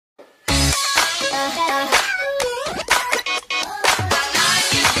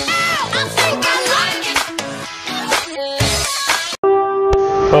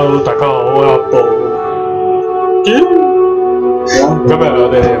大家好，我阿布。今日我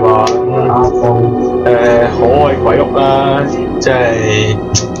哋嚟玩可愛鬼屋啦，即係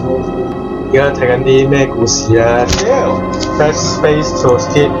而家睇緊啲咩故事啊 ？Press space to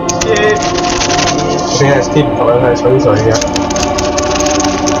skip， 定係 skip 唔到係水水嘅。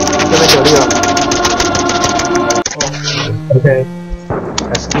咁你做呢個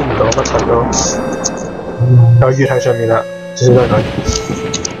 ？OK，skip 唔到不柒咯。有月喺上面啦，少少佢。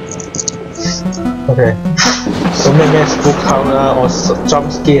OK， 咁咩 spook out 啦，我 jump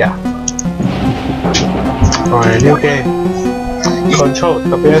scare。New game。Control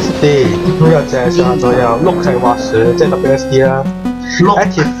WSD， 咁又就係上左右，碌係滑鼠，即係 WSD 啦。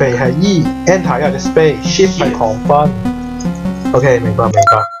Activate 係 E，Enter 有隻 Space，Shift 係狂奔。OK， 明白。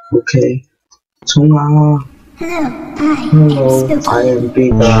OK， 衝啦 ！Hello，I am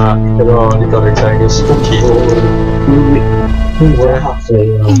Big。呢個女仔叫 Spooky。唔會嚇死啊！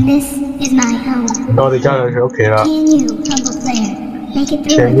我哋加入佢屋企啦。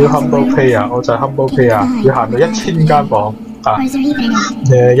Can you humble player？ 我就係 humble player， 要行到1000間房。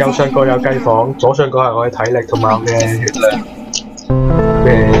右上角有雞房，左上角係我嘅體力同埋我嘅血量。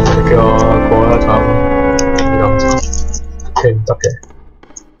叫我過啦就呢個唔得嘅。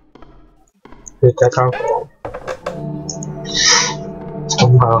第一間房，衝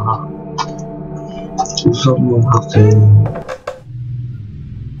下，小心冇嚇死。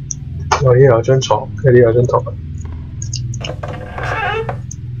我呢度有張床，跟住呢度有張台。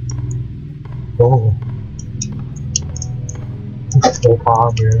哦。好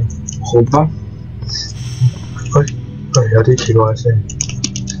花嘅，好花。有啲奇怪嘅聲。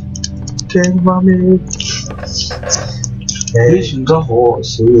驚媽咪。呢算得可愛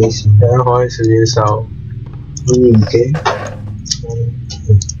小野獸。可愛小野獸。好年紀。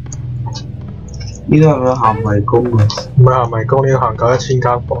呢度係咪行迷宮啊？唔係行迷宮，呢度行夠1000間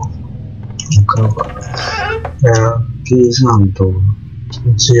房。唔夠啊？係啊。幾點先行到啊？唔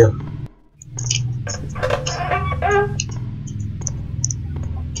知啊。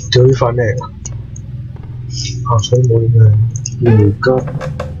屌呢塊咩嚟㗎？水冇咩毛巾。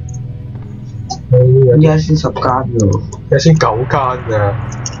依家先10間喎。依家先9間㗎。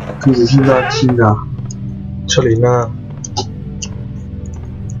幾時先得1000㗎？出年啦。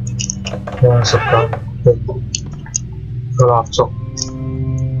10間。個蠟燭。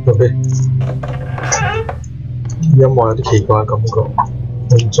OK。音樂有啲奇怪嘅感覺，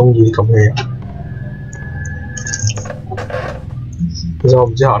我唔中意啲咁嘅嘢。其實我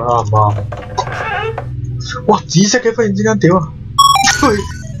唔知行得啱唔啱。哇！紫色嘅忽然之間屌啊！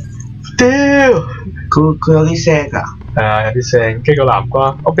屌！佢有啲聲㗎。係啊，有啲聲。跟住個南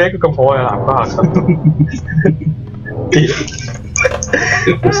瓜，我俾一個咁可愛嘅南瓜嚇親。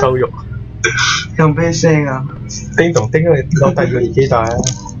好羞辱。有咩聲啊？叮同叮，你攞第二個耳機戴啊！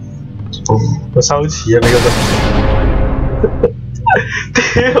好羞恥啊！你嗰種。屌！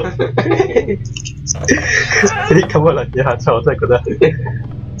啲咁嘅能嘢嚇親，我真係覺得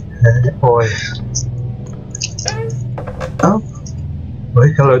愛。喂，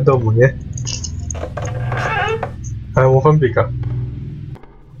有2道門嘅，係冇分別㗎。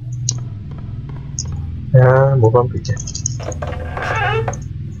係啊，冇分別嘅。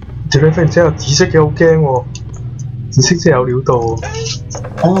點解忽然之間有紫色嘅好驚喎？紫色真係有料到喎。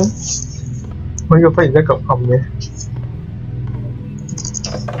我呢個忽然之間咁暗嘅。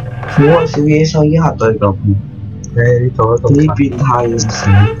冇啊！小野獸依下對咁。呢度一個。啲變態嘅事。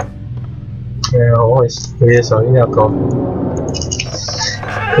我係小野獸已經有個。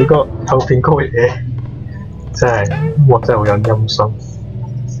佢個後邊嗰個嘢真係，哇！真係好有陰森。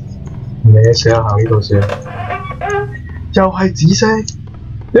你試下行呢度先。又係紫色。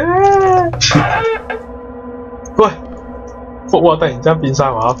喂！幅畫突然之間變晒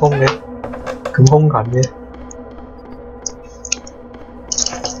畫風嘅，咁兇狠嘅。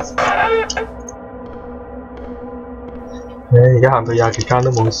而家行到20幾間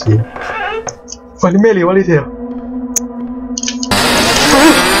都冇事。喂！你咩料啊呢條？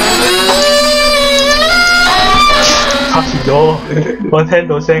嚇遲咗，我聽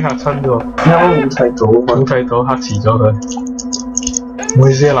到聲嚇親咗。啱啱冇睇到，冇睇到嚇遲咗佢。唔好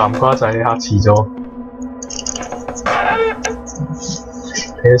意思啊，南瓜仔嚇遲咗。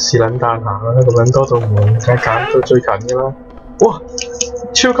你試撚彈行啦，咁撚多道門，梗係揀到最近嘅啦。哇！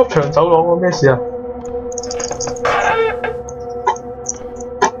超級長走廊喎，咩事啊？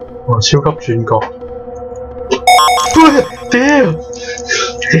哇！超級轉角。喂！屌！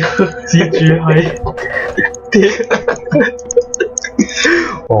接住係。屌！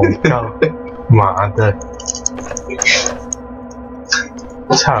戇鳩，媽的！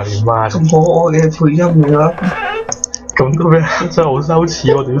操你媽！咁可愛嘅配音㗎，咁都咩？真係好羞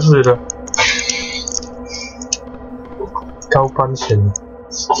恥喎！點算啊？交賓算。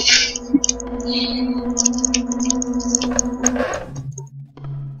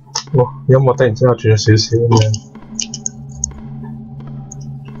哇！音樂突然之間轉咗少少咁樣。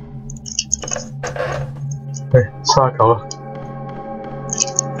39啦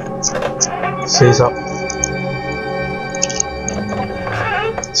，40、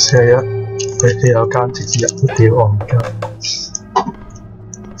41，你有間直接入啲屌我唔夠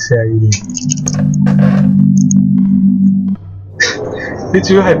，42，你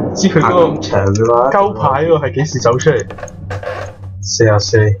主要係唔知佢嗰個膠牌喎係幾時走出嚟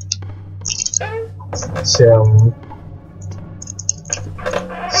，44、45、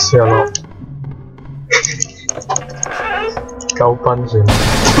46。交賓算，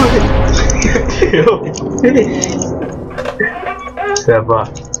屌，48、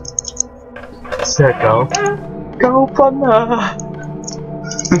49，交賓啊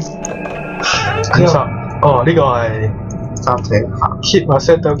！50，哦呢個係暫停下 ，keep a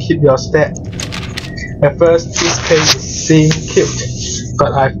settle, keep your step. At first, this page seemed cute,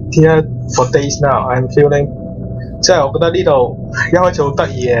 but I've teared for days now. I'm feeling， 即係我覺得呢度一開始好得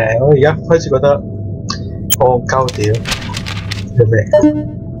意嘅，我而家開始覺得戇鳩屌。咩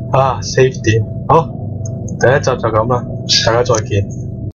啊 ？save 點好，第一集就咁啦，大家再見。